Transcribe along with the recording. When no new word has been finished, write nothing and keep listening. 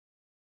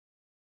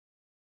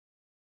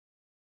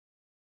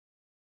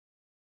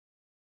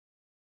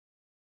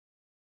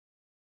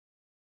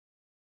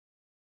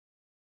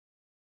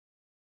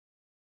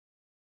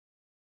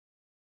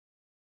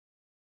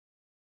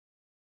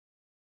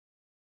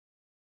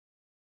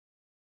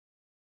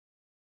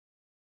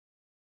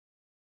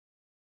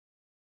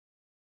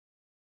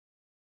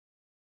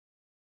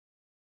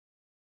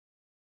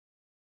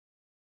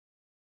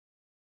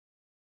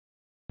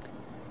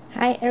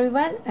Hi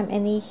everyone, I'm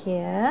Annie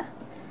here.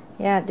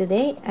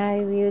 Today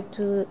I will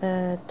do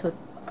a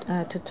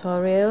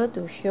tutorial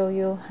to show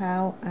you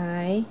how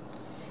I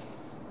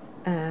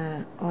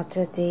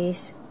alter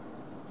this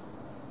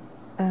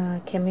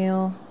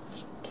cameo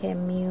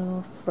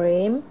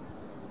frame.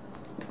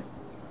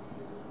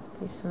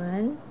 This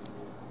one,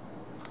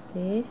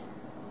 this.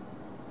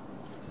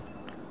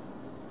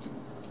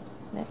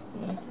 Let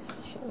me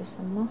just show you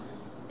some more,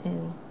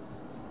 and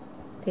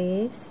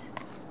this.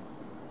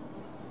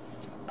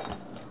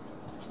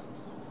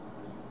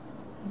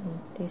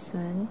 This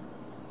one,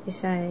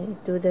 this I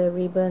do the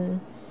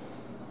ribbon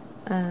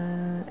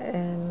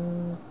embroidery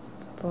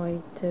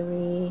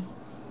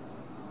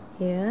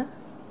here,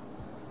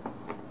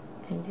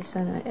 and this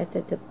one I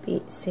added the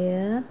beads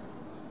here,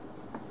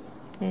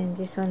 and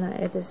this one I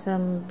added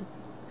some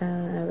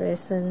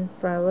resin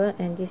flower,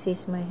 and this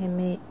is my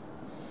handmade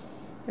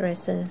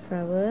resin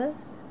flower.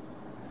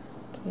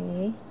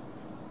 Okay,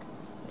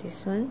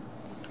 this one,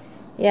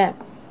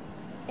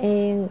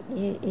 and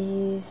it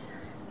is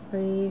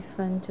very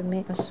fun to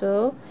make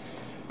also.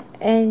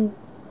 And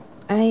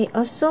I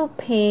also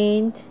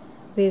paint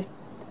with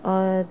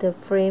the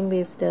frame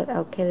with the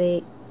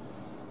acrylic.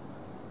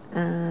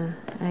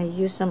 I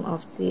use some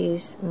of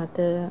this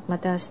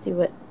Martha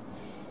Stewart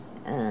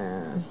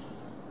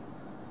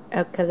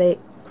acrylic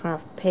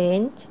craft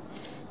paint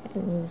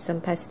and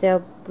some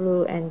pastel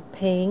blue and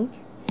pink.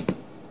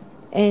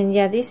 And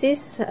this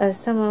is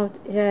some of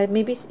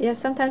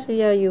sometimes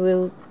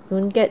you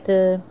won't get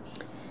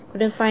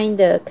couldn't find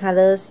the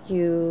colors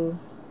you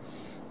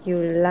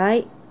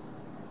like,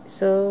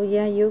 so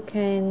you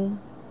can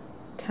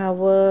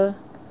cover,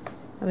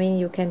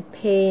 you can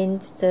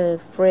paint the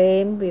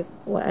frame with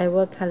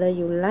whatever color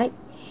you like.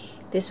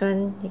 This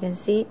one you can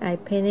see I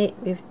paint it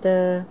with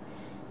the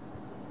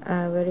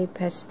very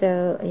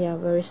pastel,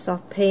 very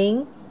soft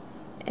pink,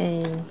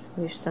 and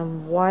with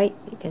some white,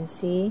 you can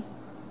see.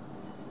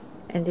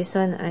 And this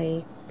one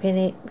I paint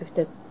it with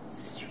the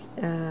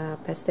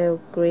pastel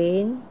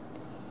green,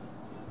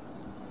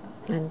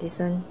 and this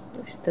one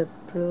with the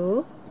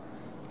blue.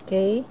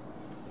 Okay,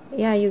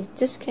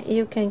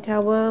 you can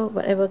cover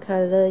whatever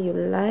color you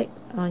like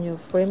on your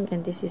frame.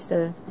 And this is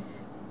the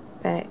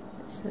back,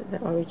 so the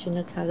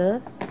original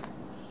color.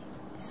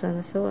 This one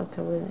also I'll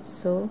cover like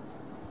so.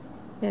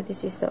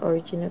 This is the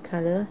original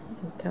color,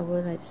 and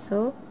cover like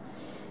so.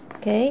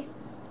 Okay,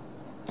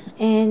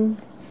 and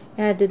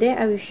today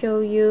I will show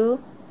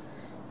you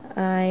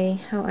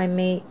how I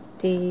make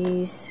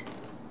this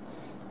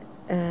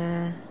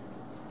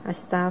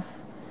stuff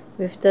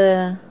with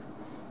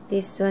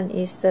this one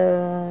is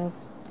the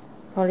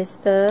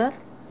polyester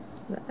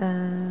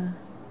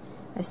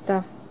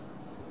stuff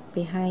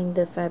behind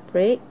the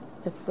fabric,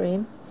 the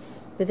frame.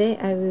 Today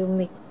I will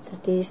make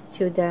this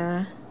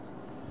Tilda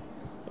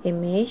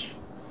image,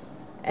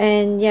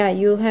 and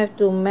you have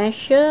to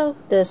measure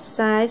the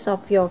size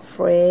of your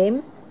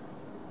frame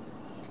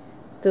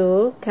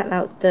to cut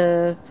out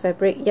the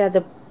fabric.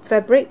 The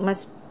fabric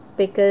must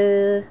be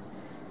bigger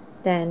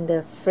than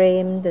the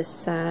frame, the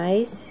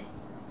size.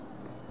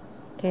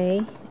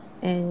 Okay,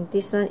 and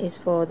this one is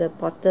for the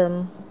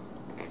bottom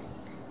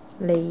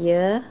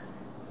layer,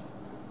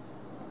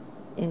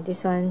 and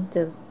this one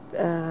the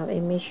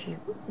image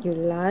you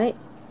like.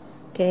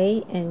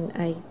 Okay, and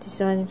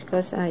this one,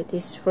 because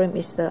this frame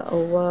is the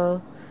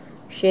oval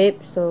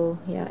shape, so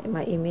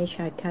my image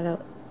I cut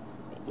out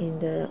in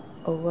the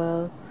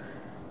oval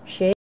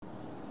shape.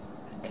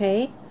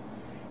 Okay,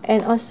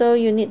 and also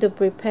you need to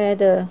prepare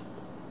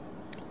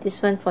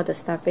this one for the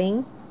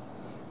stuffing.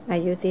 I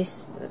use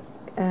this,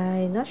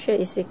 I'm not sure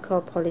is it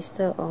called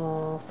polyester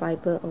or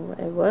fiber or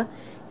whatever.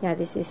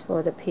 This is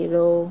for the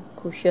pillow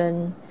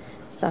cushion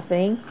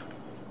stuffing.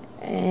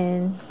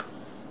 And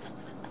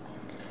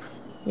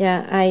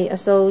I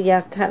also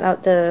cut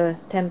out the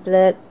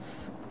template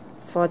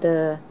for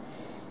the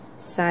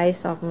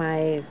size of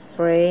my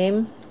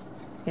frame.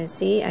 You can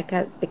see I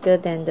cut bigger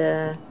than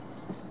the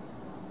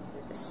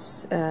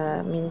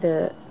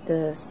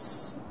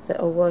the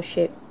oval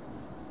shape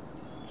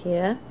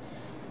here.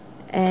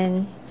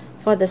 And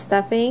for the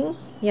stuffing,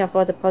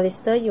 for the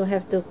polyester, you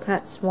have to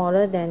cut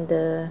smaller than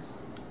the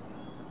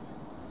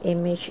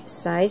image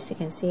size. You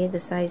can see the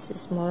size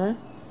is smaller.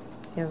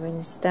 When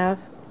you stuff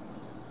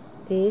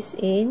this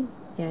in,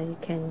 you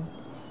can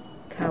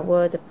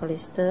cover the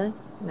polyester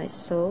like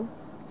so.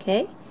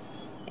 Okay,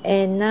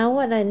 and now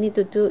what I need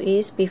to do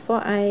is,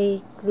 before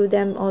I glue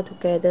them all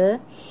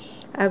together,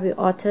 I will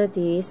alter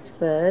this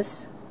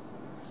first.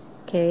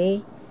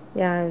 Okay,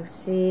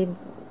 see,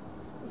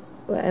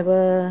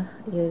 whatever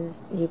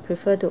you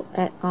prefer to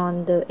add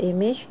on the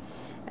image,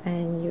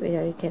 and you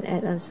can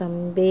add on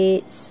some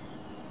beads.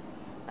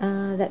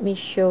 Let me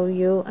show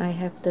you. I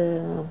have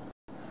the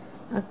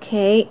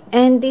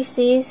and this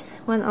is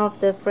one of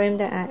the frame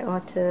that I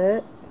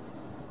altered.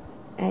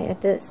 I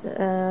added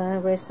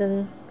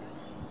resin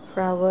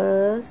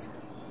flowers,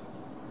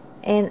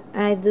 and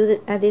I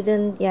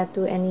didn't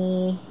do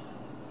any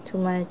too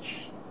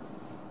much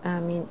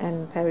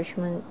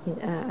embellishment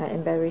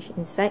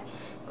inside,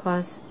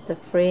 because the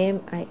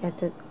frame I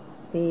added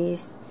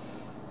these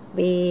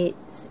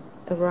beads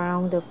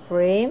around the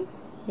frame.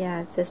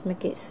 Yeah, just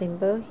make it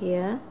simple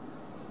here.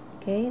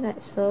 Okay,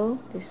 like so,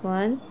 this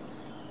one.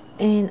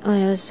 And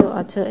I also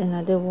alter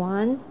another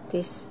one,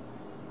 this.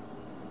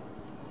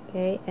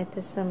 Okay,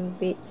 added some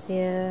beads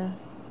here,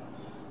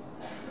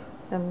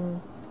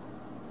 some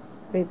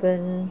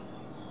ribbon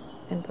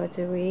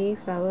embroidery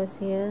flowers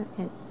here,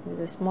 and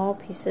the small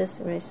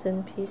pieces,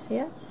 resin piece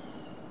here,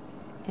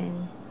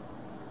 and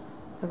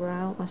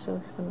around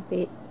also some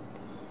bead,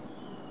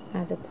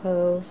 the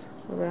pearls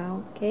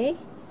around. Okay,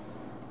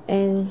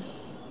 and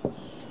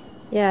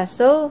yeah,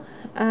 so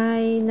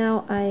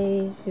now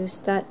I will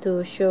start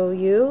to show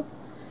you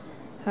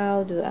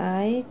how do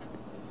I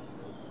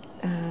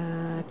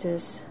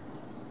just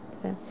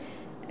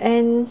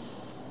and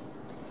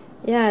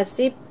yeah,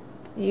 see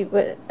you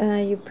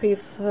you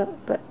prefer,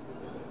 but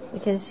you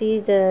can see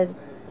the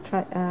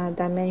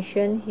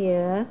dimension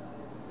here.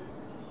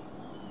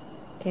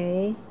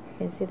 Okay, you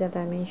can see the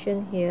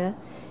dimension here.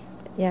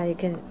 Yeah, you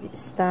can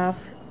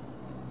stuff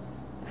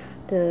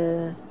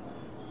the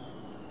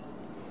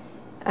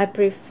I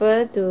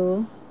prefer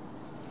to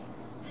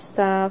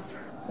stuff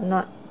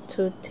not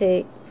to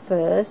take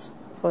first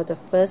for the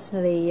first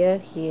layer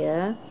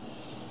here,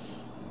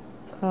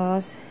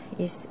 because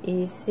it's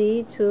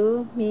easy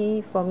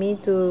for me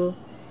to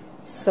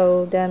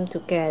sew them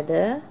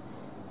together,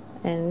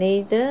 and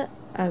later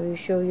I will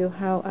show you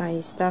how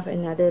I stuff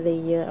another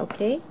layer.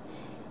 Okay,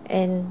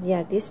 and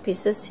yeah, these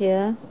pieces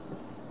here.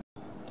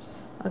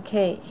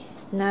 Okay,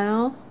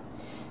 now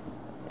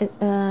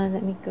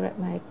let me grab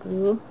my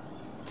glue.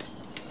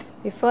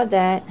 Before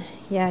that,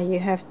 yeah, you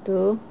have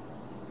to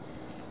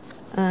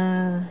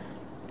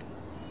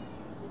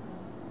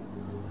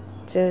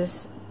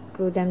just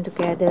glue them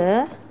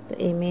together,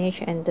 the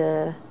image and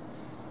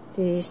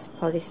this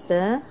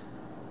polyester.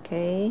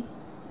 Okay,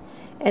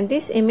 and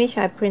this image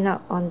I print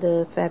out on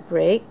the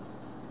fabric.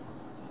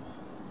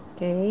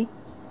 Okay,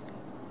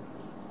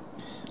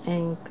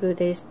 and glue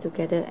this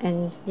together,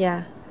 and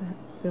yeah,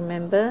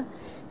 remember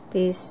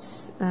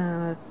these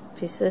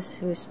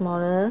pieces are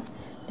smaller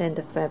than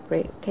the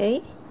fabric.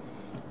 Okay,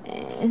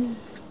 and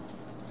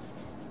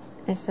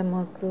add some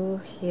more glue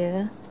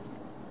here.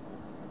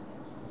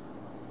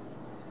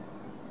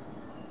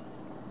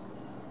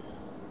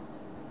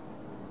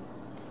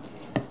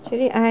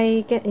 Actually,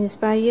 I get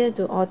inspired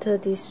to alter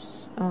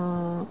this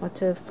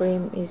alter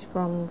frame is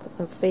from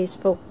a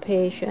Facebook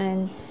page,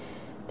 and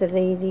the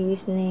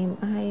lady's name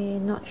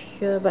I'm not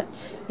sure, but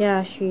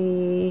yeah,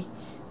 she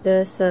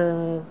does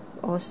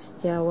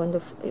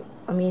wonderful,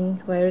 I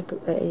mean very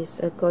good, is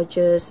a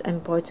gorgeous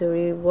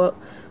embroidery work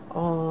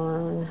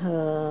on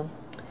her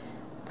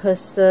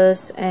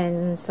purses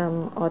and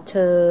some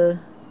altar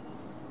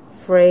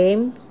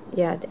frame.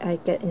 Yeah, I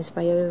get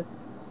inspired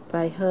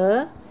by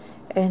her,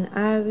 and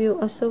I will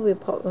also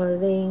report her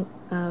link,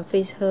 her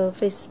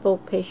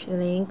Facebook page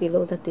link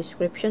below the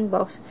description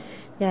box.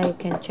 Yeah, you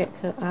can check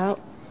her out.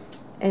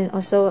 And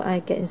also I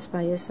get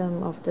inspired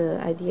some of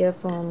the idea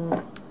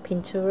from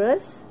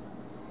Pinterest.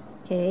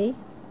 Okay,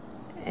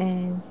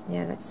 and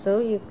yeah, like so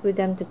you glue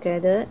them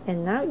together,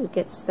 and now you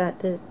get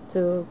started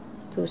to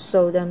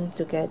sew them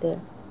together.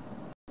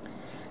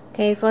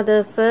 Okay, for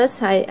the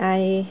first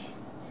yeah,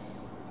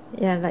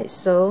 like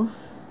so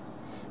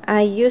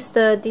I use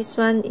this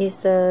one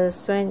is the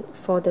strength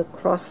for the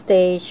cross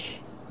stitch.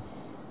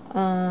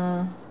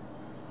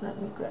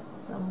 Let me grab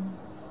some.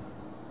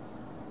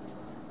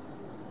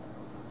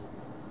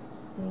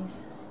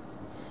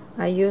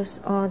 I use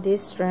all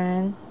this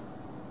strand,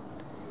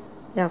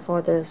 yeah,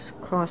 for the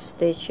cross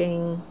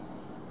stitching.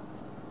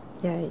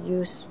 Yeah, I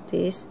use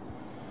this.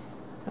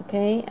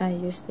 Okay, I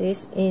use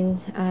this in,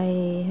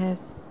 I have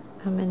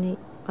how many,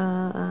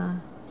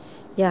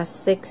 yeah,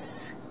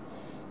 6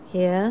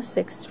 here,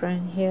 6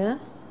 strand here.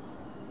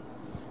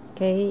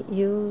 Okay,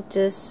 you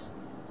just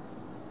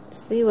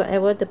see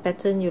whatever the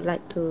pattern you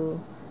like to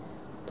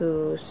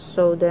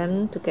sew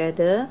them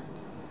together.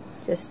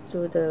 Just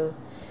do the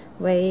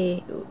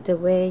way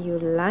you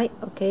like.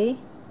 Okay,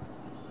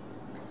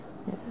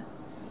 yeah.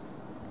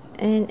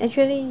 And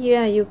actually,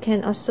 yeah, you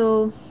can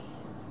also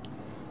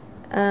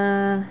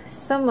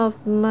some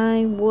of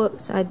my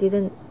works I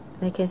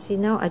can see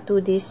now I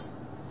do this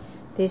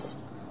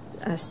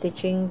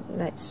stitching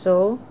like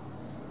so.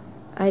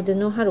 I don't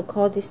know how to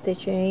call this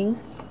stitching,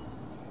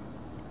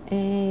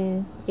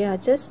 and yeah,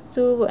 just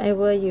do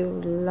whatever you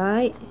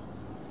like.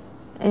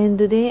 And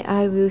today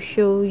I will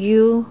show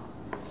you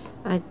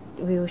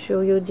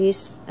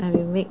this. I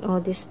will make all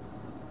these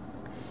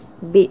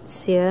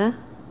beads here.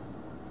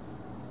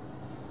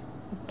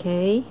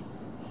 Okay,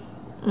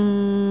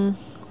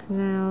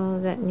 now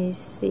let me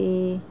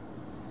see.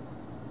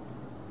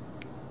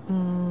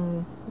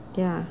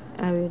 Yeah,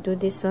 I will do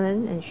this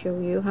one and show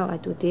you how I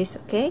do this.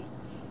 Okay,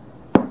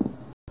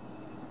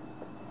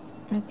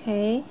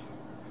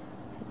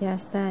 yeah,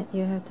 start.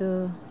 You have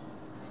to,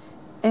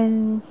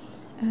 and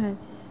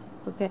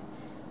okay,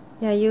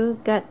 yeah, you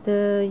got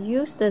to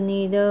use the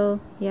needle.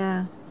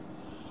 Yeah,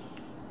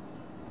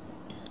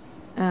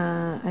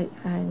 I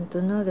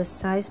don't know the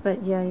size,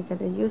 but yeah, you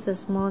gotta use a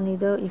small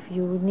needle if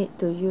you need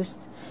to use,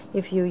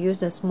 if you use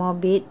the small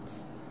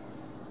beads,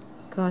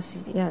 because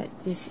yeah,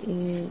 this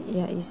is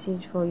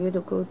easy for you to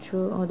go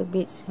through all the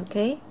beads.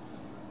 Okay,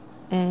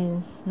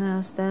 and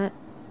now start.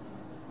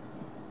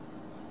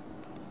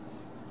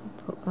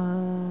 Put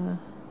your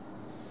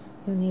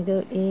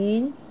needle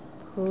in,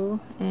 pull,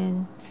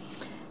 and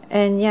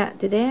yeah,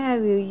 today I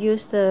will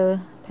use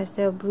the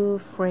pastel blue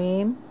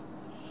frame.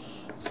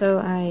 So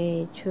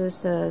I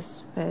choose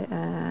this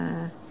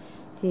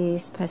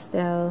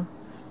pastel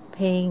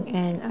pink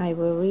and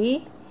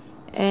ivory,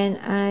 and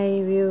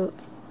I will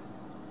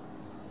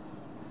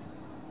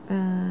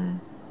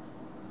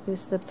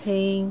use the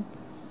pink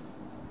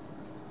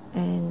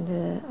and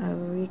the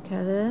ivory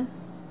color.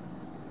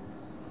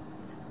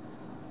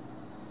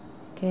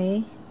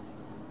 Okay,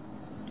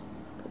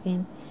 put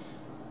in,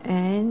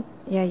 and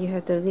yeah, you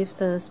have to leave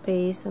the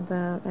space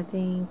about, I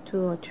think,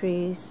 2 or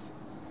 3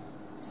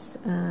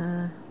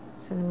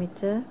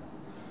 centimeter.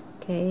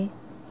 Okay,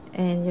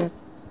 and your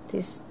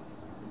this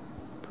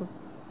put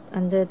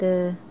under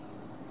the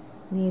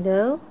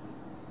needle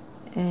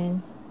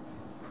and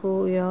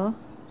pull your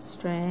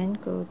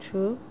strand, go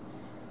through.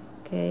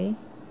 Okay,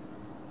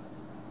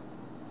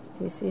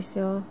 this is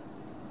your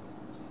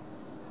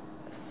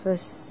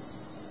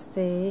first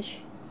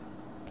stage.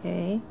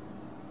 Okay,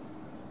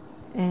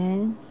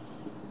 and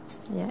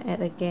yeah,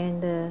 add again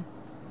the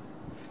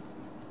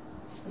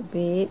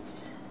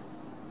beads,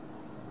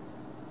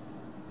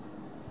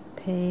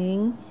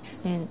 pink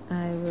and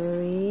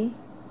ivory,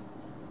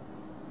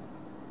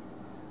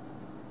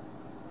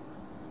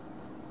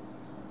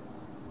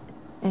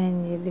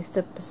 and you lift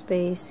up the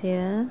space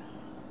here,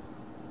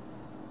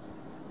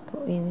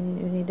 put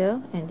in the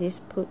needle, and this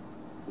put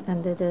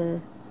under the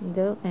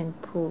needle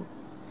and pull.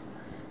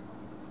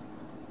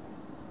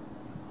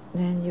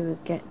 Then you will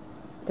get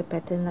the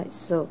pattern like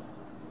so.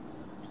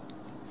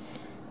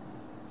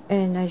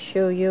 And I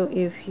show you,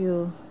 if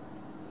you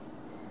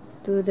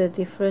do the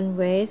different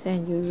ways,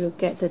 and you will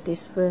get the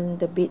different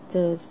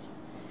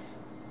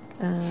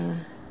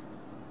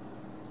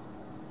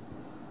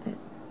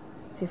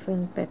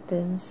different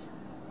patterns.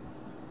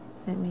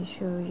 Let me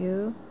show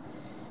you.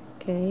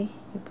 Okay,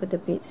 you put the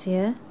beads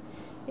here.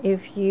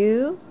 If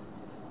you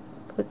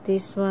put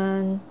this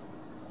one,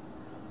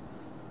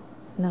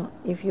 no,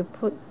 if you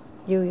put,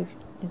 you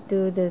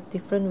do the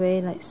different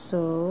way like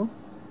so.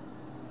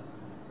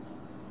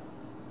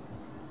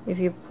 If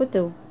you put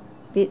the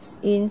beads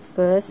in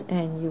first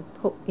and you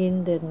put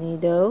in the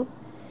needle,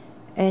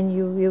 and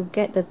you will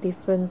get the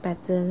different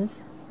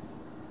patterns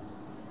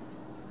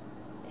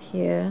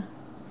here.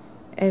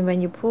 And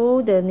when you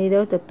pull the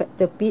needle,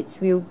 the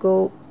beads will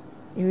go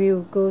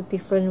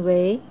different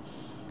way.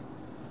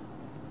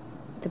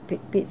 The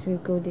beads will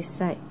go this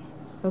side.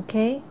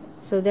 Okay,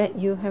 so that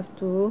you have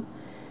to,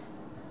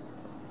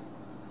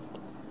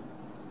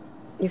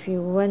 if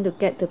you want to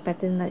get the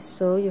pattern like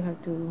so, you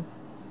have to,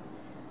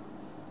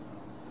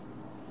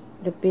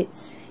 the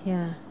beads,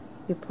 yeah,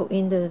 you put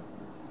in the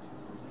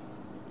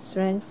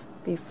strand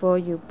before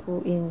you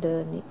pull in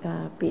the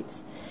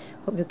beads.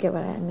 Hope you get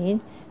what I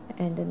mean.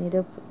 And the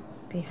needle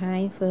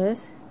behind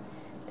first,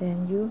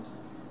 then you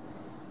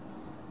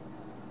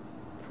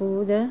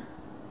pull the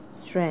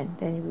strand,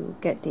 then you will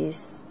get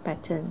this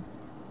pattern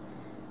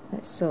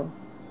like so.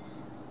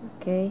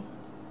 Okay,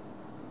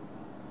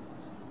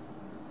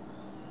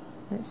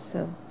 like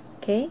so.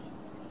 Okay,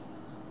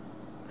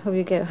 hope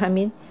you get what I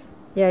mean.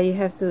 Yeah, you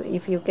have to,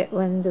 if you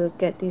want to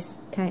get this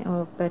kind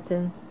of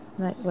pattern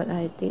like what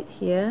I did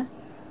here,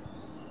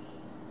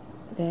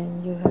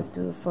 then you have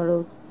to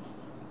follow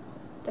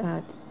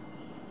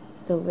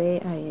the way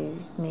I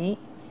made.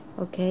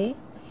 Okay,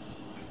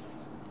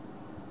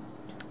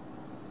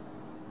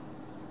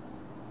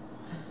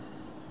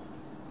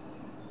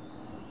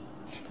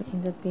 put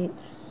in the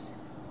beads,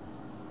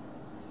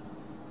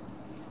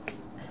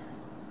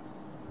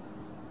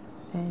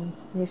 and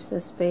leave the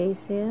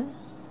space here,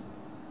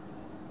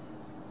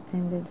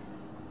 and the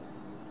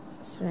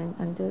strand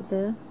under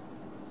the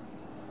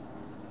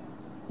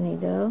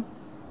needle,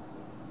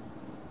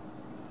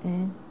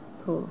 and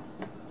pull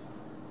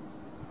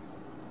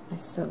like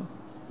so.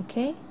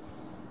 Okay,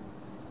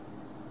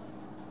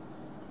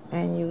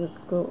 and you will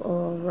go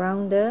all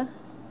around the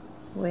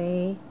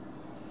way,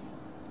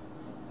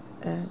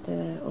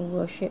 the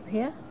oval shape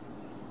here.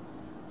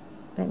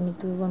 Let me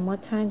do one more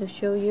time to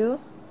show you.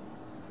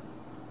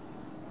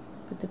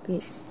 Put the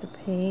beads, the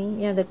pink,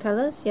 yeah, the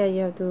colors, yeah,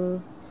 you have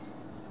to,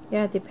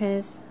 yeah,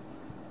 depends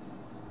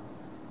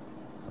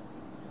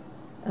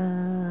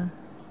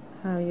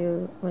how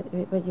you,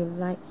 what you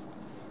like.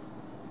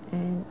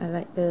 And I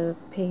like the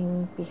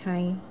pink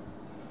behind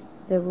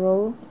the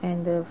row,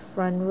 and the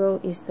front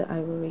row is the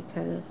ivory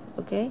colors.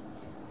 Okay,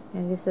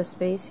 and leave the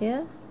space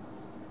here,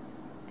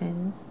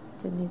 and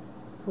then you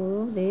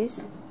pull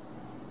this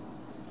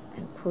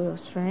and pull your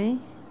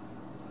strand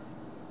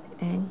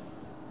and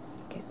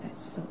get that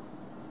so.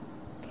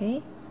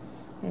 Okay,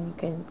 and you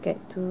can get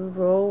 2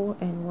 rows,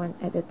 and one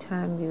at a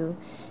time you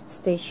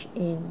stitch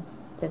in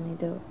the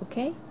needle.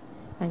 Okay,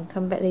 and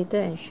come back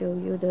later and show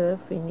you the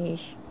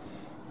finish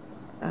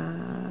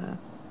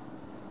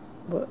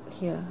work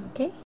here.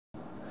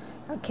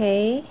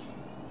 Okay,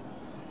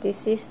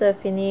 this is the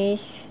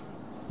finish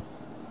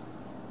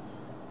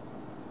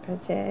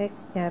project.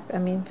 Yeah, I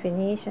mean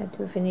finish. I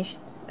do finish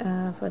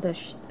for the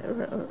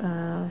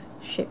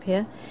shape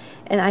here,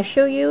 and I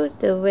show you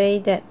the way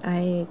that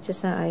I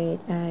just now I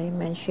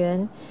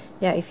mentioned.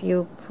 Yeah, if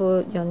you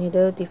put your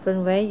needle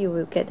different way, you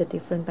will get the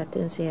different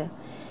patterns here.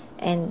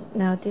 And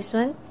now this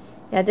one,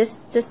 yeah, this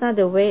just now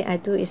the way I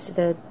do is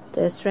the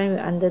strand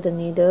under the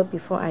needle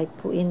before I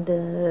put in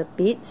the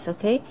beads.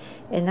 Okay,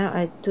 and now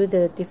I do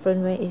the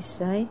different way is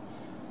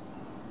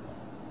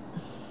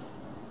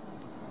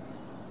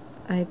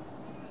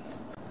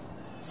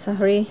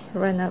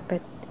run out,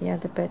 but yeah,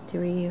 the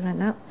battery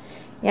run out.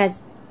 Yeah,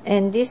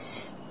 and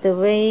this the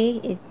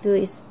way it do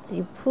is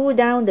you pull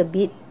down the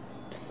bead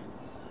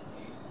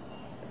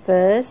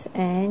first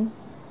and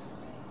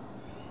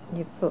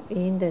you put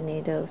in the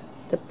needles,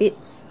 the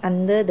beads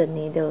under the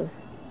needles.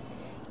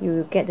 You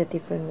will get the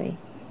different way.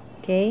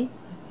 Okay,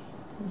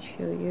 I'll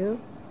show you,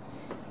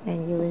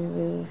 and you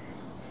will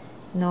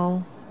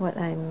know what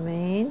I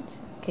meant.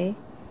 Okay,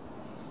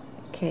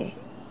 you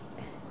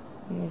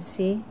can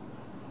see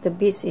the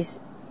beads is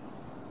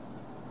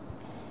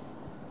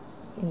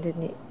in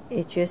the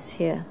edges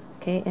here.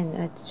 Okay, and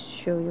I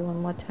show you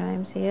one more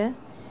times here.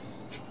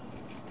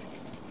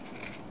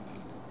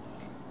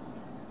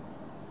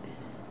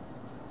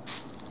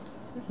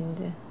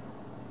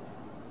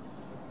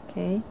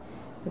 Okay,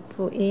 we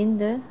put in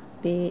the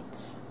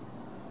beads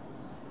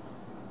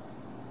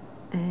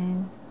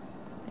and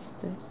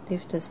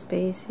leave the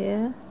space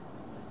here.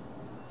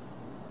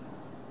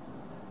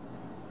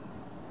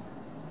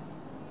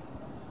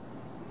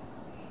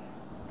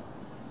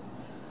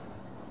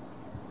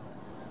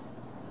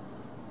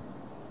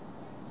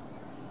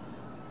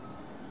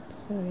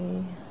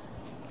 Sorry.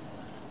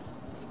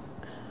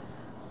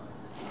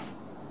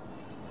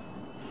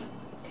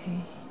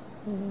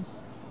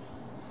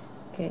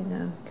 Okay,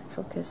 now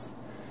focus.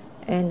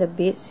 And the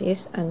beads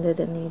is under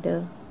the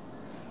needle.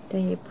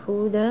 Then you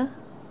pull the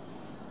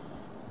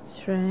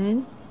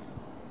strand,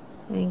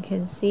 and you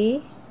can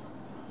see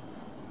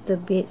the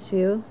beads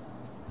will,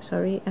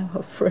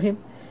 our frame,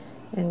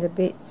 and the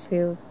beads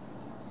will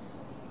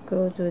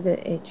go to the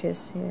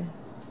edges here.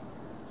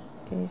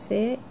 Can you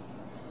see it?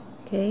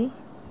 Okay.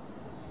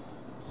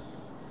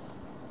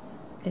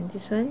 And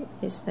this one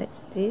is like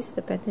this,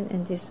 the pattern,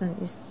 and this one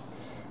is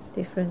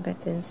different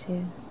patterns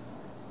here.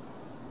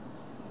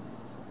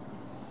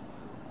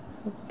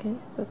 Okay,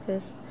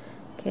 focus.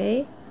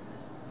 Okay,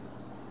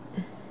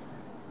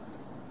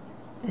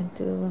 and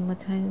do one more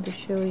time to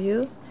show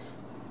you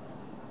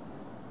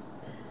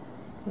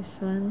this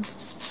one.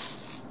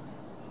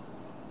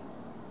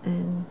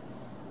 And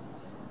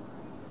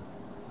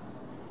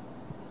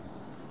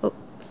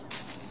oops,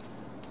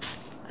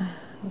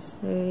 it's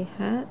very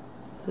hard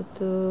to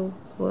do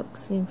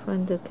works in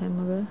front of the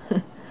camera.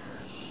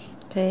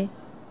 Okay,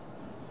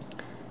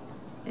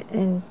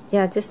 and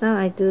yeah, just now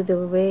I do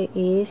the way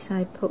is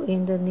I put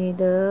in the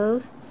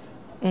needles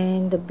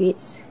and the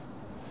beads,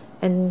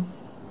 and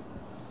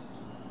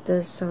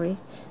the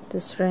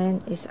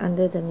strand is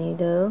under the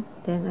needle,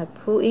 then I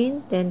pull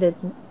in, then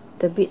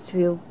the beads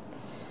will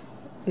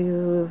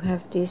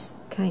have this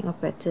kind of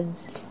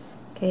patterns.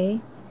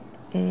 Okay,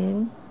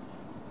 and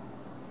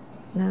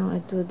now I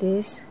do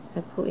this.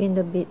 I put in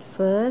the bead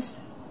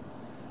first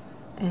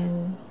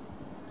and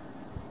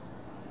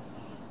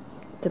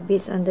the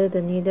beads under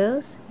the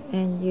needles,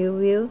 and you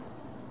will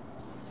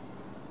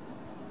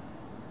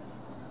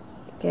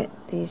get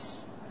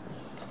these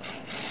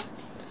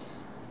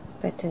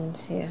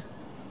patterns here.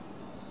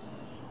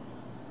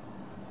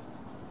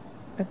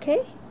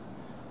 Okay,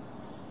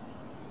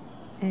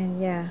 and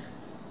yeah,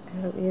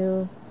 I hope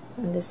you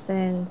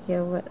understand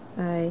here what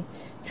I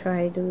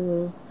try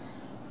to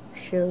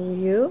show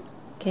you.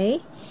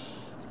 Okay,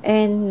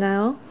 and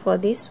now for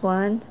this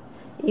one,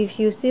 if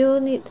you still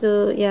need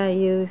to,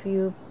 if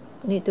you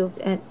need to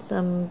add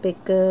some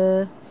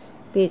bigger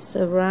beads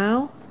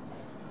around,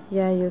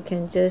 you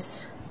can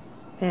just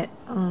add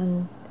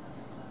on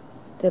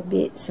the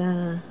beads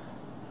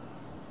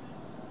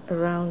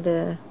around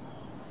the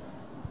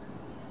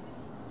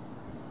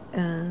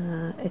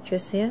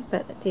edges here,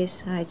 but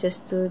this I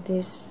just do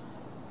this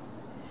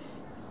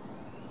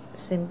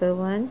simple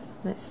one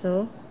like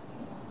so.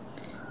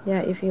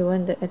 If you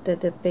want to add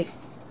the big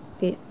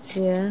beads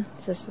here,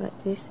 just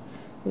like this,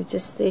 you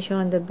just stitch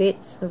on the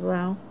beads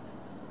around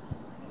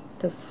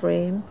the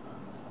frame.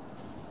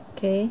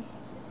 Okay,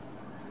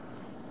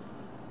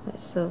 like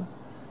so.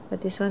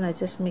 But this one I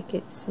just make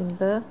it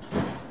simple,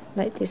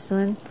 like this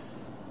one.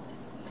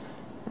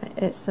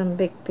 I add some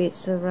big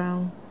beads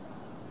around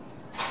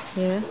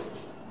here.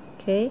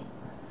 Okay,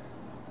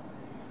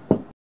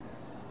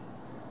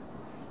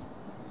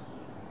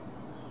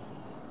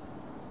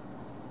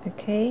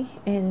 okay,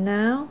 and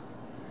now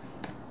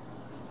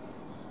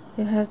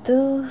you have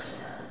to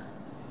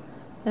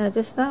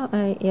just now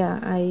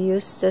I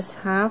use just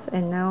half,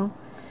 and now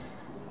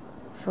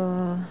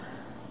for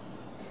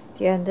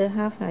the other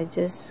half I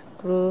just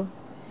glue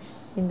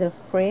in the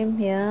frame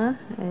here,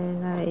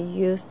 and I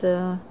use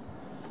the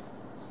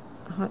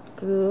hot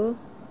glue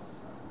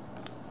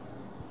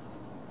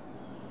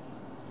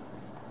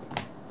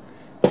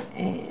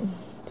and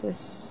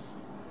just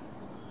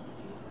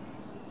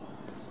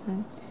this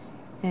one,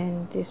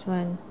 and this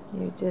one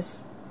you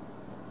just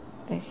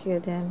adhere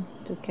them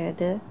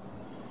together.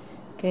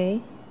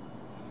 Okay,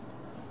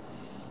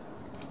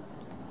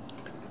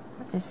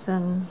 and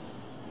some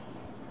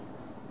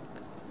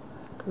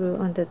glue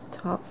on the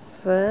top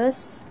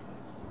first,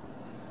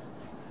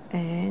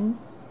 and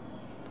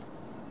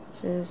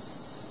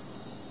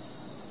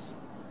just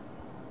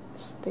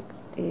stick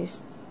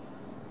this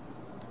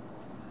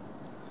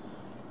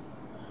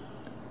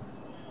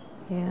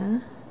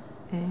here,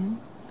 and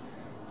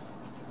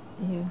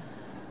you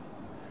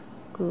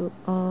glue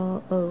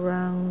all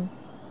around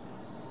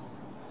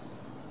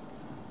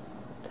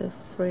the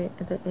frame,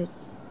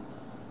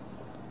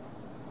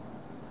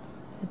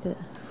 the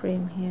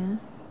frame here,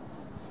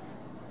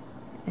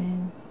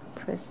 and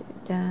press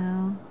it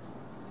down.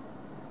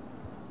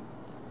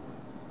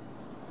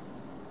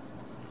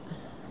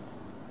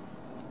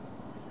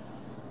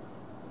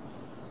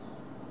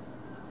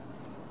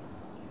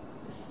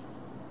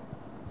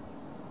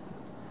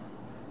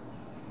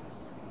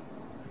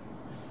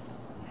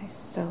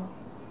 So,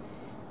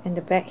 and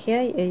the back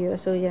here, you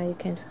also you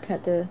can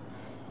cut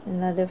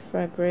another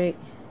fabric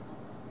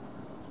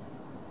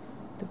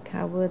to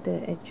cover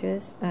the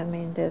edges. I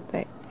mean the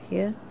back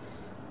here,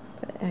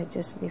 but I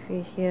just leave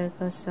it here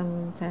because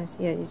sometimes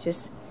you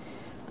just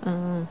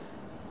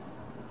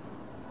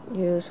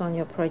use on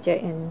your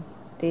project, and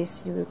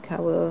this you will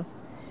cover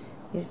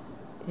this.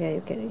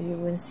 You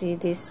won't see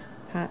this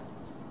part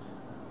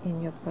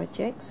in your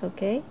projects.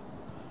 Okay,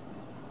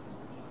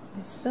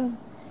 so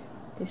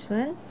this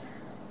one,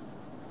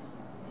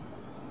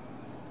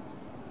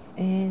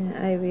 and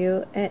I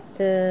will add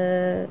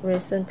the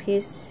resin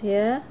piece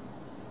here.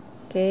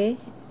 Okay,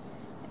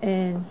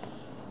 and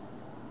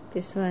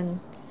this one,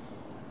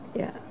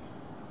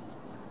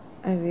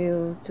 I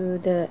will do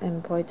the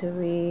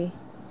embroidery.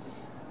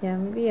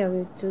 Maybe I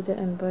will do the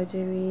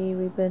embroidery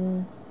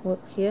ribbon work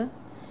here.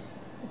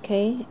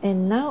 Okay,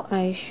 and now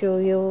I show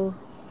you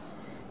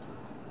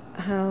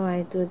how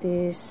I do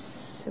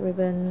this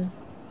ribbon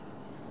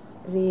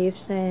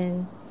leaves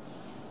and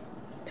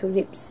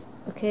tulips.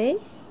 Okay,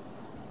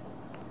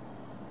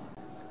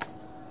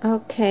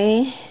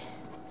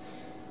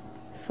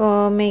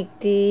 for make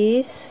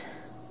this,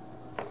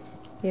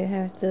 you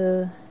have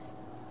to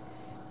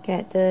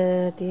get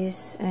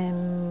this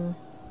embroidery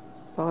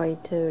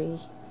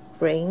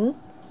ring.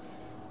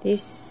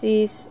 This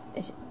is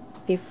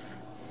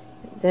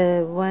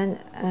the one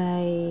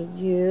I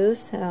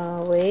use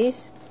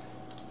always,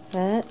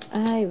 but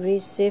I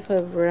received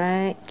a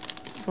rag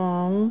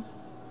from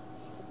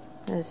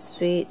a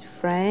sweet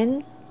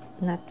friend,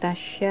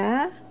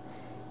 Natasha.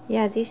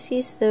 This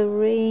is the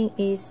ring.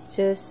 It's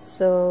just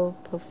so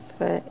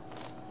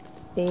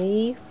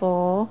perfectly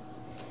for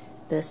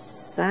the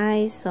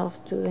size of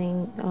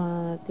doing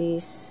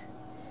this.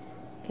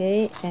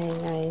 Okay, and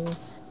I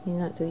need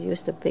not to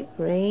use the big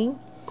ring.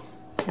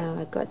 Now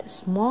I got the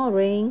small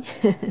ring.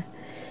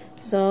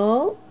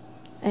 So,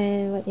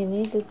 and what you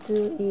need to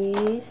do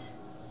is,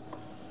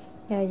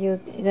 you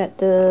got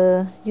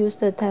to use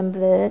the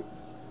template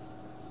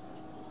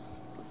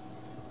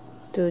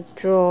to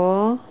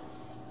draw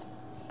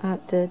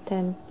out the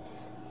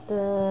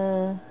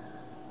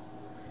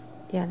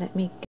let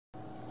me.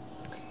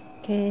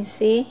 Okay,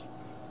 see,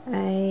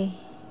 I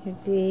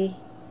usually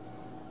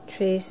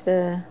trace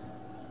the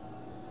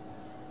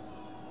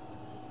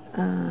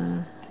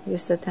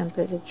use the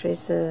template to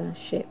trace the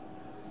shape,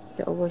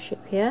 the oval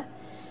shape here.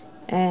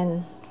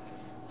 And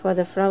for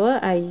the flower,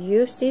 I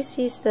use this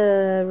is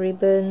the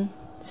ribbon,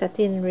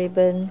 satin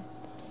ribbon.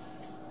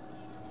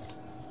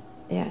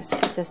 Yes,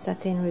 it's a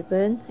satin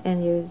ribbon,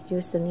 and you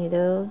use the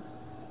needle,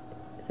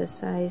 the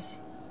size.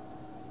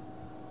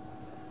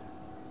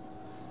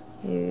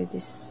 You use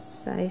this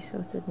size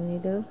of the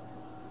needle.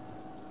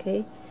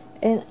 Okay,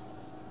 and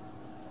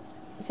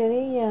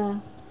actually,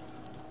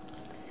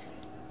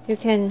 you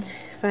can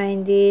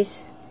find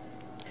this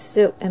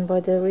silk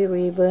embroidery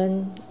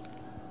ribbon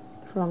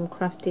from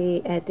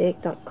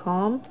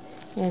craftyaddict.com,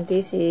 and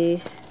this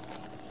is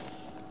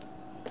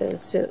the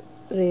silk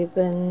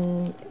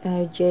ribbon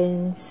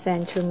Jane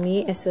sent to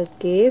me as a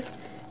gift.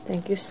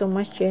 Thank you so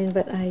much, Jane,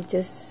 but I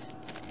just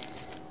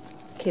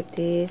keep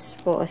this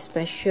for a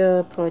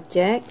special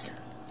project.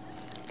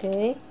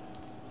 Okay,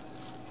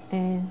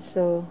 and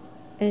so,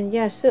 and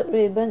silk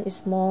ribbon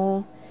is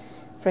more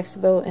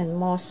flexible and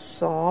more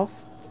soft.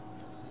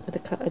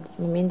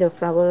 The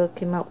flower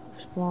came out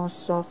more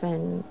soft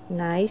and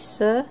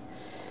nicer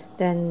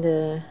than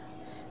the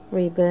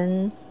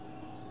ribbon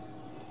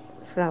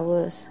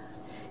flowers.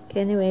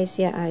 Okay, anyways,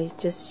 I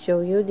just show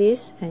you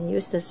this and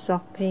use the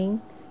soft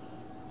pink,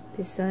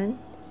 this one.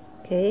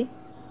 Okay,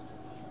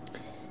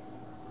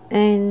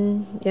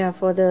 and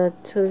for the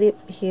tulip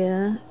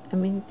here,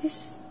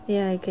 this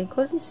yeah, you can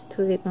call this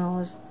tulip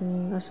mouse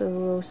and also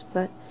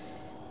rosebud,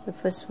 the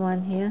first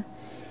one here.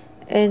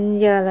 And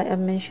yeah, like I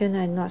mentioned,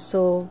 I'm not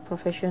so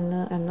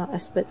professional, I'm not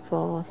expert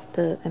for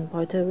the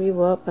embroidery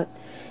work, but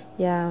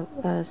yeah,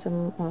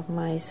 some of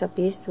my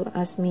subbies to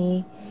ask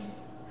me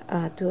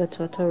do a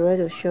tutorial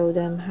to show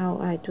them how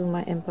I do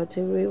my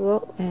embroidery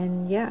work,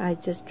 and yeah, I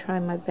just try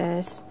my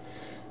best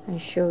and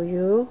show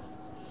you.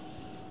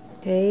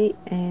 Okay,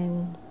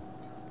 and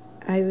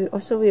I will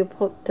also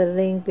put the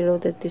link below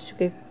the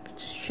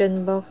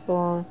description box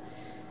for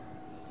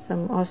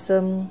some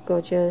awesome,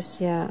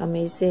 gorgeous, yeah,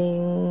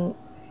 amazing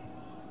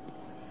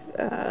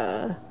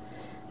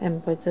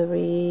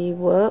embroidery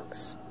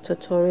works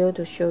tutorial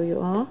to show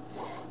you all,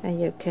 and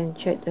you can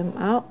check them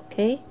out.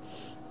 Okay,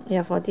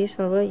 yeah, for this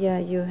flower, yeah,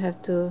 you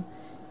have to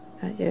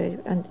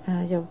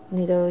your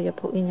needle, you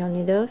put in your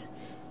needles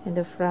and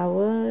the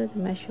flower, the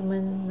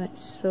measurement like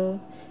so,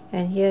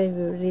 and here you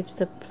will leave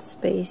the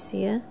space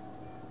here.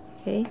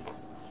 Okay,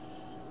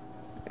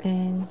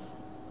 and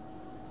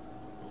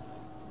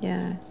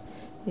yeah,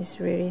 it's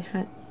really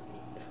hard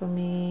for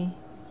me.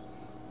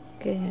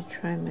 Okay, I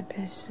try my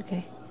best.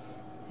 Okay,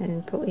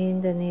 and put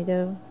in the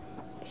needle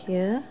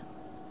here.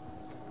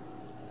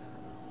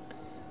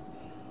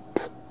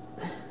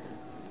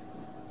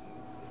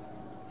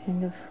 And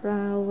the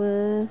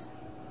flowers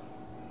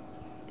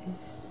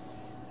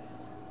is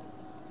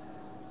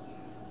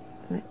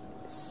like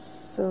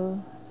so,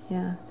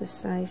 yeah, the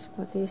size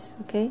for this.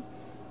 Okay,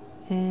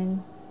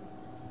 and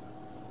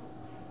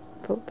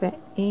put back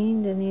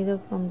in the needle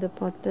from the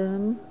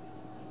bottom.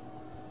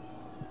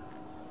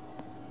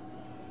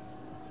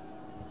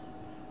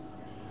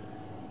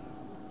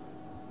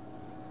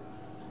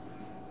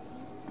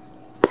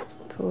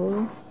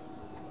 Pull.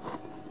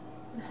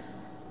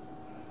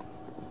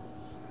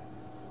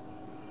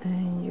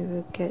 And you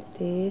will get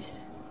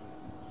this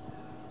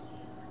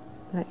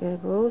like a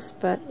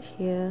rosebud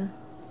here,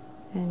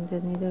 and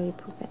the needle you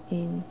put back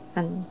in,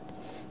 and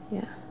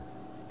yeah,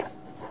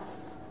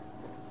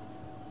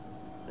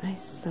 like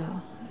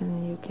so.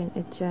 And you can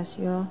adjust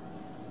your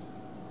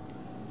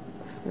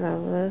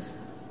flowers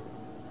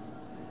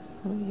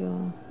or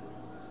your,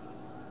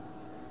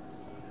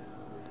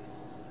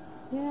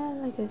 yeah,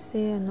 like I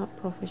say, I'm not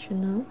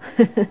professional.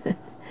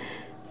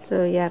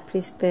 So yeah,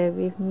 please bear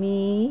with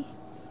me,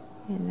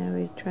 and I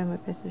will try my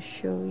best to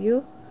show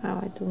you how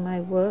I do my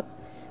work,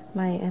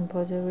 my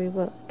embroidery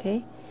work.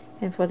 Okay,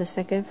 and for the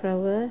second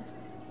flower,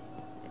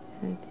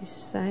 this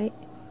side,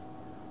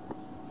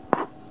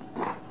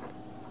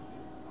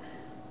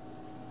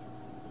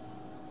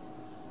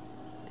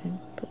 and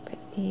put back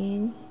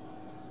in.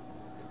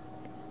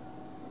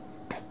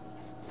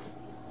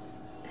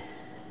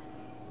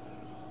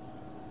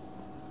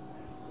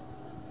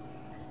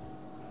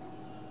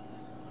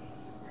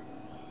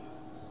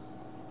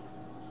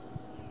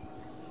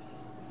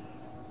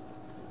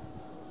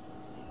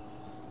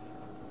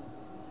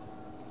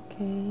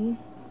 Okay,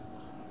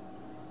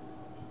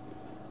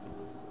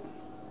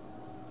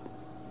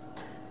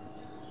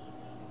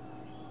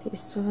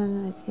 this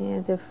one, I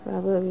think the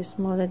flower is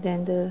smaller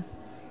than the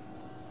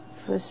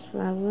first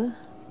flower.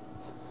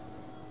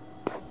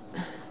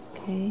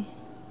 Okay,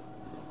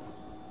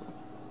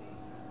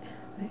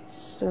 like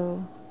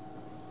so.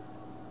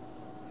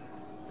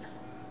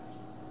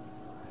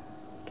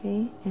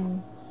 Okay,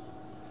 and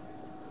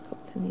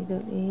put the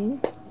needle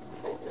in,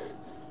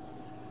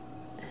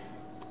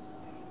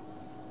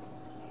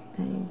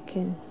 and you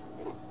can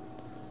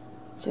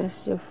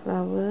adjust your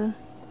flower.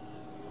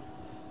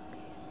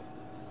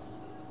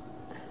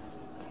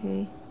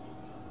 Okay,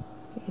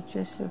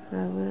 adjust your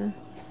flower.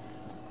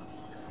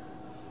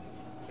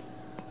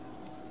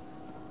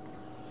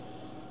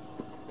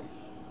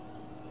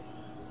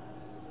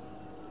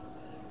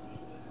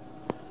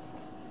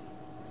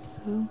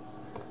 So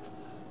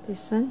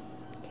this one,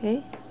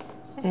 okay,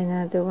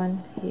 another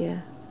one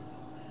here.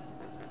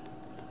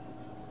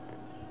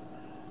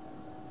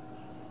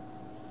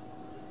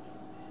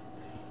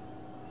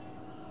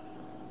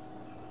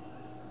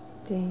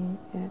 Then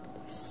at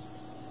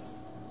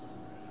this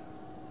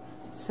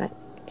side,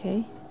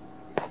 okay.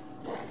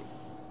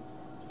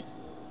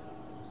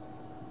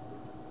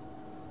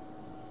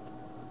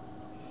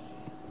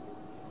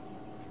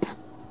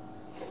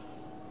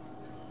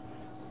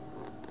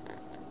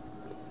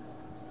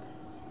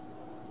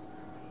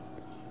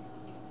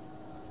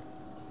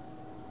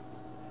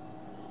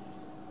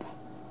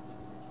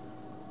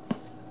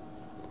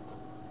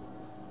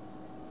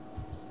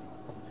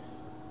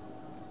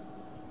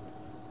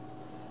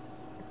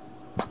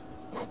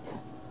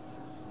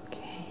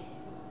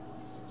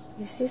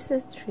 This is the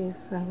 3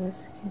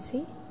 flowers, you can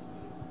see.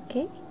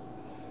 Okay,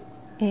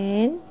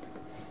 and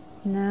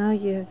now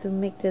you have to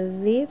make the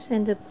leaves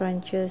and the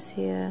branches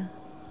here.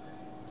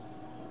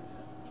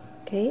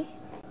 Okay,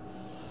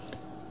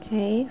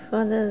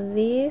 for the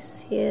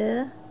leaves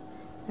here,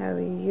 I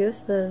will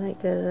use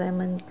like a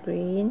lemon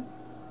green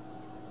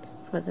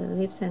for the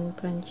leaves and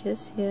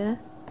branches here.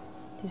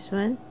 This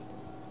one.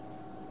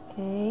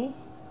 Okay,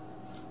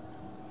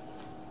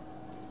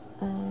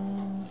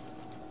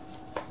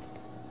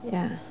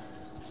 yeah,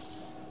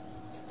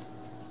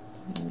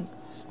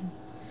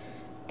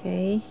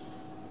 Okay,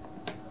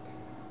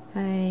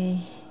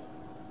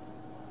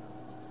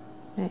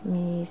 let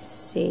me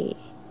see.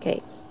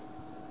 Okay.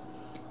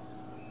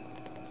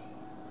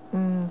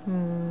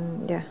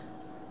 Yeah.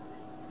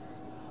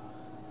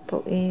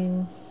 Put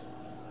in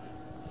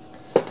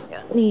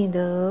your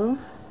needle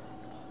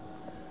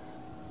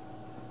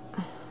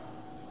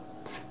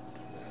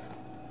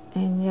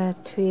and yeah,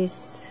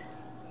 twist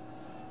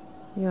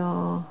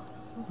your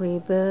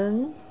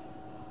ribbon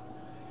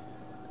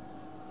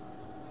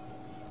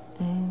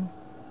and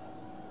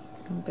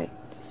come back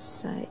this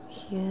side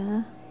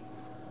here.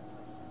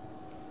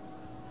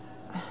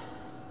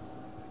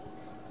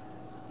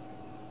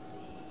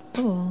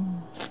 Oh.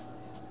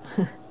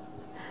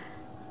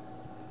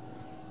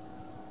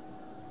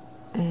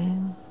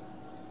 And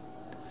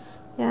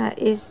yeah,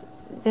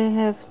 they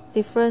have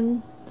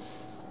different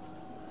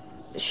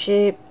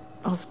shape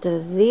of the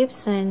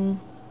leaves and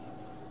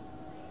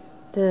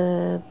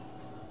the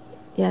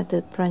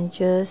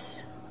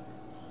branches,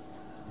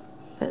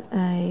 but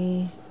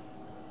I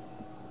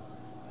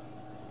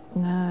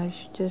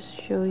should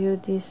just show you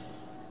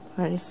this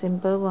very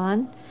simple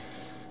one.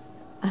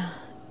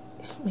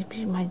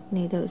 Maybe my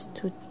needle is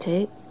too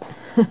thick.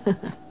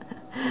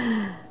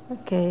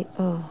 Okay.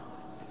 Oh,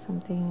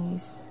 something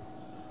is.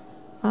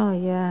 Oh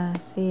yeah,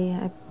 see,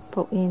 I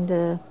put in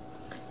the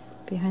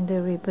behind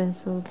the ribbon,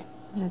 so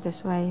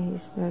that's why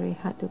it's very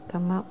hard to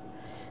come out.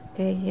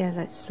 Okay, yeah,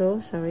 like so.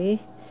 Sorry.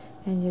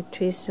 And you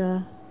twist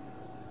your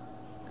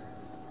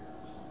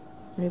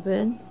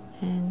ribbon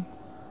and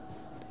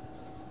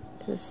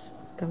just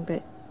come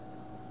back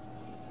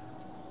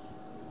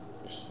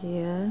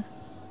here.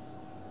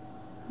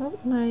 Oh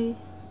my,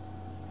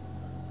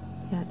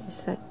 yeah, this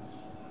side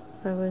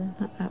probably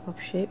not out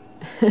of shape.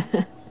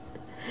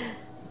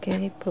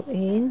 Okay, put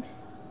in.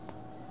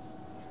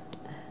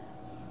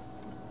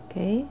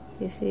 Okay,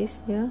 this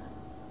is your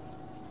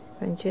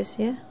branches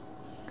here,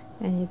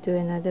 and you do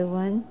another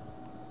one.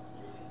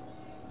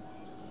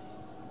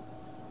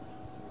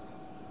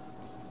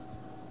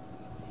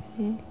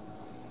 Okay.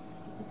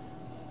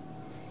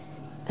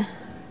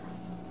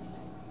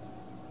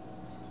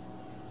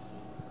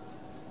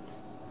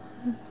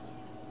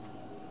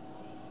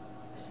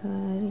 So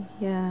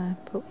yeah,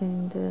 put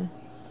in the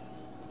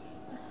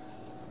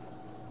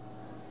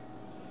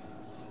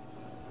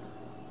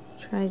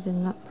try to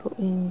not put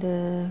in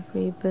the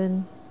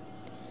ribbon.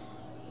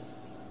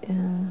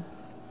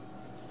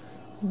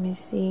 Let me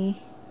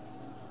see.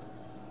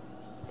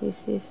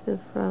 This is the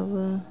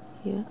flower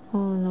here.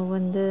 Oh, no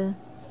wonder.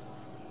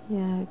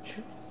 Yeah,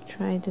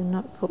 try to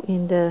not put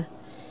in the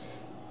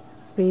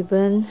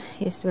ribbon.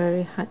 It's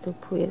very hard to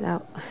pull it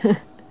out.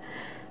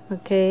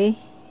 Okay,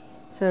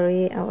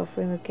 sorry, out of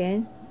frame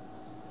again.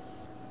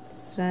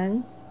 This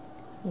one,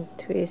 and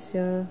twist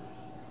your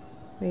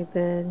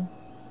ribbon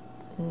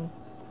and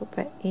put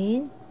back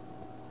in.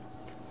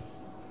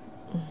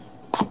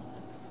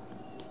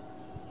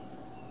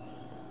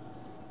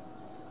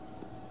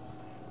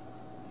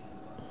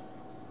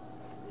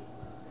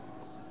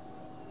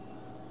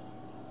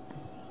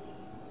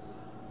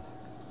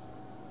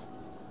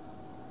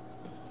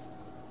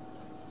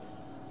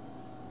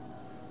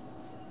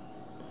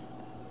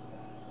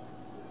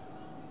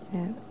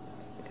 Yeah,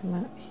 come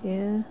out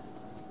here.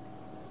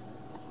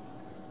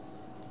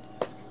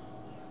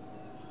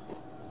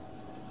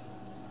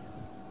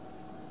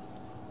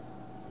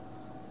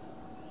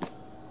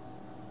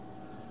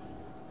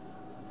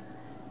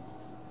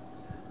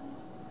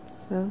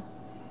 So,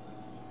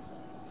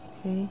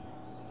 okay,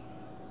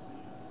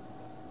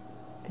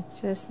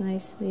 adjust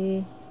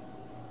nicely.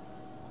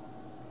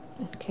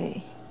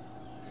 Okay,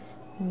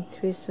 and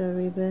twist your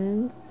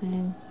ribbon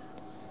and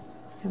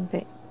come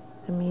back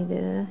the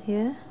middle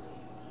here.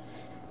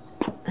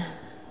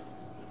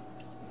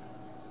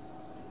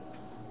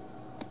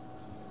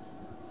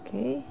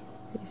 Okay,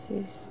 this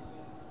is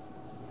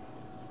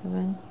the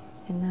one,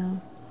 and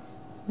now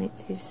make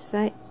this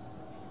side.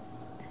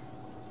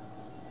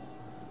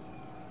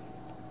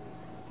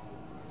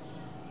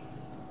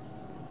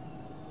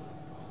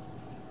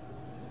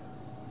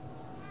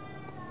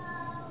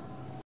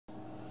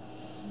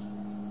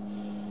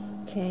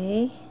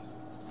 Okay,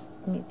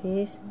 make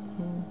this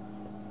and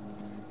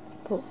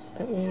put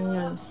in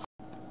your.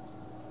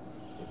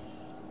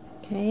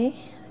 Okay,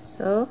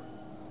 so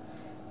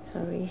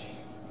sorry,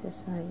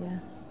 just yeah,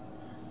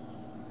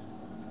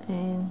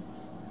 and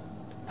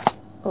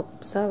oh,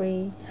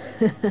 sorry.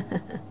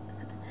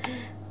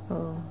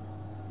 Oh,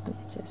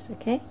 just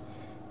okay.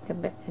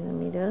 Come back in the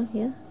middle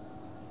here.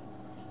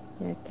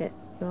 Yeah, get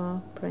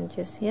your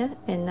branches here,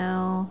 and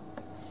now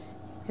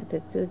got to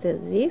do the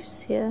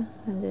leaves here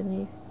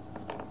underneath.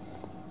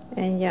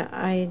 And yeah,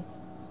 I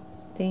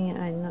think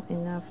I not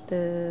enough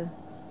the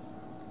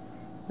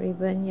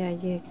ribbon. Yeah,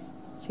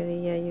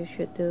 actually, yeah, you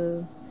should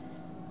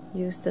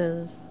use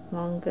the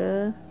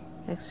longer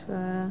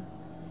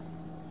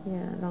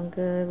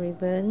longer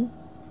ribbon.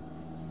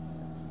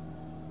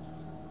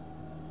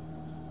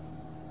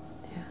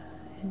 Yeah,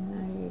 and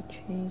I will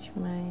change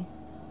my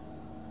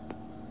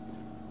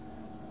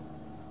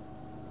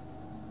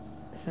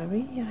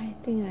sorry, I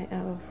think I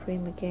out of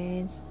frame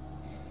again.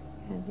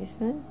 And this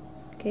one.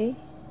 Okay,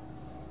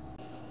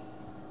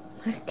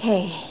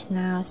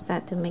 now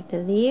start to make the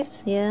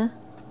leaves here.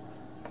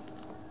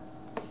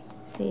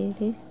 See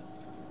this,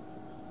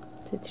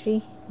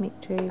 make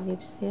 3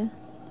 leaves here,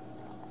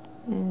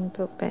 and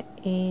put back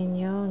in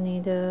your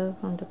needle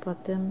from the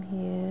bottom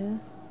here.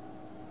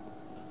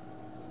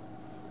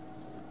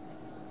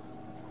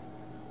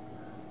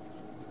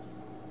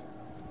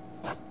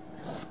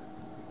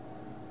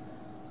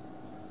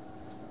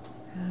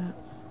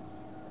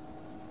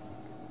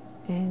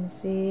 And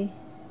see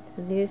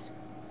the leaves.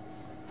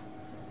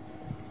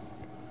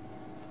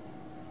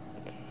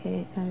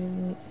 Okay, I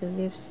will make the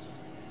leaves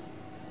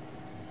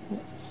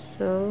like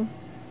so.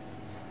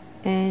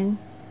 And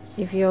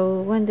if you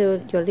want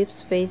your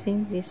lips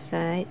facing this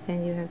side,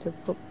 then you have to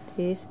put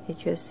these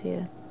edges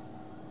here.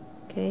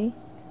 Okay.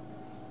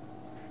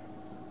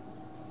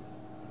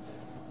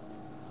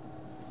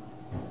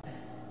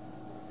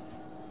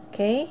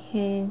 Okay,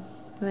 and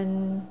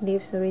when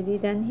leaves already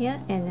done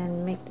here, and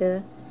then make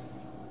the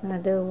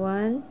another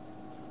one.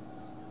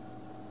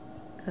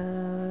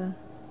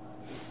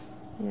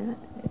 Yeah,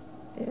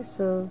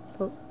 so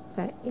put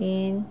that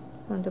in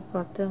on the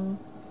bottom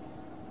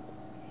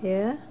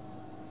here.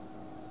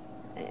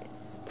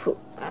 Put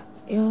up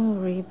your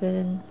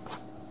ribbon,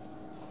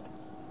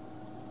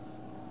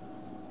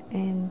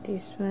 and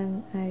this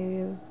one I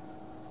will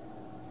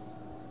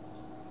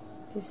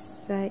this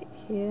side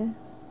here.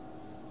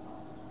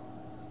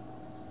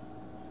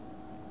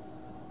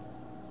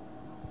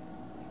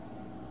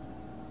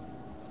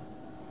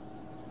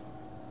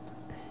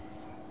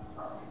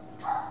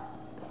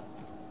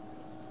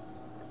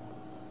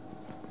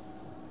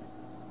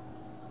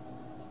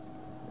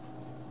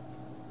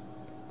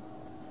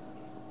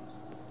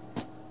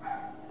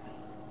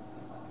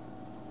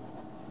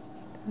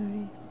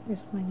 Sorry,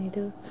 here's my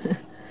needle.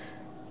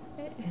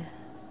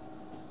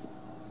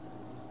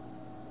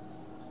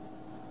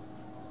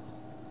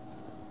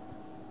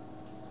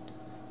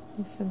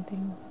 There's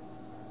something.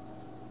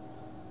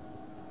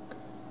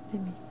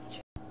 Let me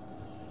check.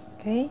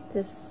 Okay,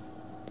 this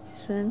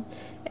one.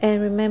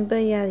 And remember,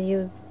 yeah,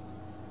 you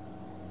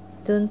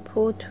don't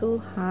pull too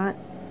hard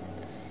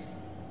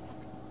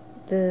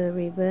the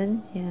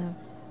ribbon, yeah,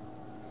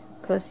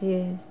 because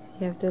you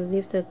have to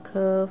leave the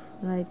curve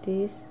like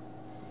this.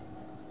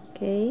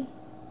 Okay,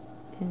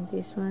 and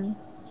this one.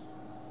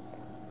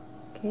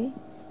 Okay,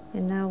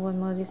 and now one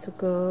more leaf to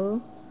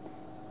go,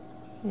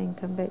 and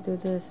come back to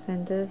the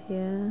center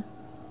here,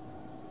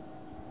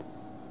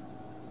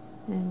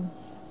 and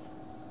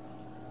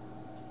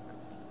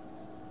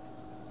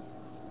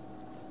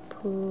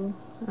pull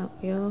out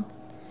your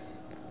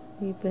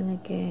ribbon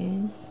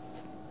again.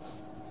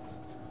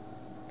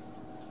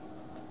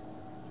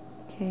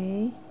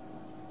 Okay,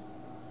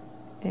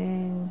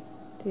 and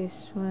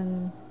this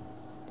one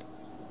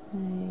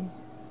I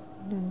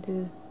don't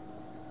do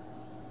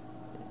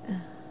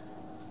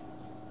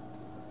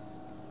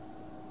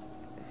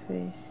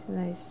face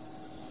like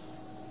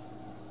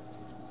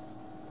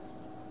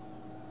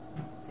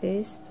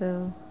this,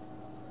 so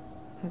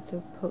I have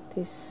to poke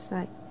this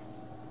side.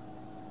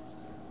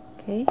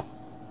 Okay,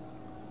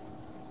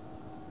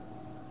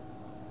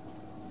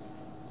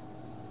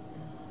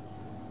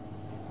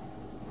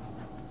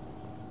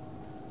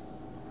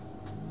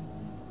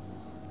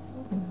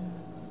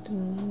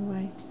 don't know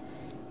why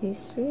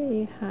it's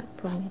really hard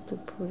for me to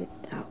pull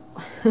it out.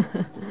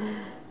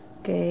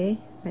 Okay,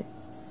 like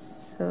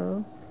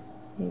so.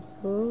 We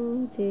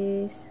pull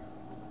this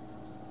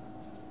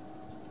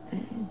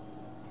and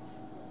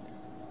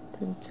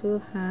don't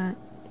too hard.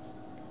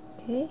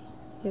 Okay,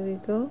 here we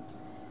go.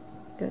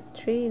 Got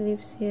 3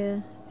 leaves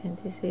here, and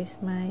this is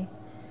my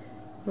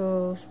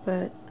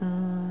rosebud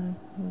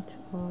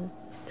or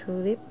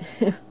tulip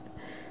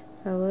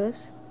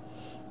flowers,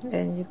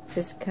 and you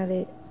just cut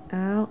it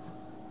out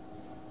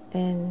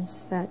and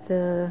start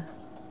the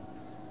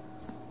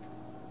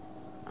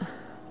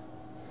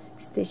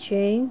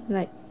stitching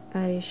like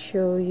I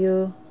show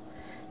you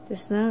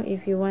just now.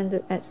 If you want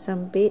to add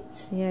some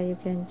beads, yeah, you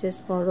can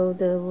just follow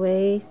the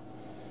way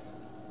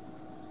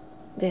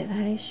that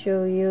I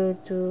show you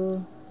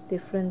to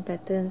different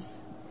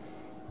patterns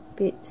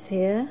beads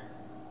here.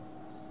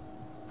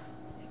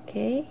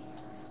 Okay,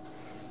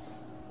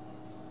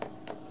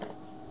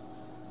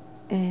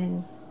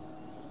 and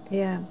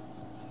yeah,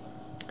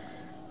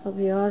 hope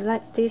you all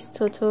like this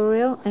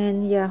tutorial,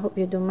 and yeah, hope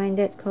you don't mind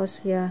that,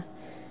 cause yeah,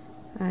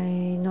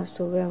 I not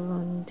so well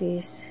on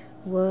this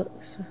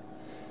works.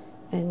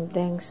 And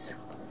thanks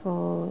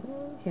for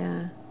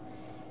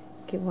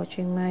keep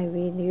watching my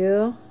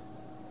video,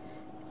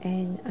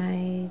 and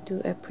I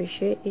do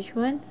appreciate each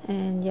one.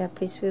 And yeah,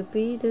 please feel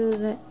free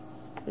to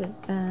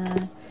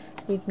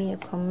leave me a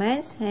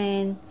comment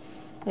and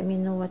let me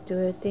know what do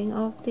you think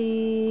of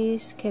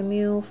this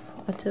Cameo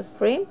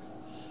frame,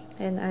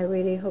 and I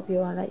really hope you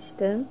all like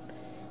them.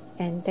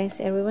 And thanks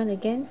everyone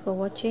again for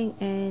watching,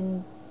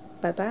 and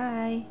bye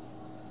bye.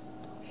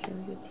 Show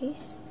you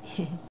this.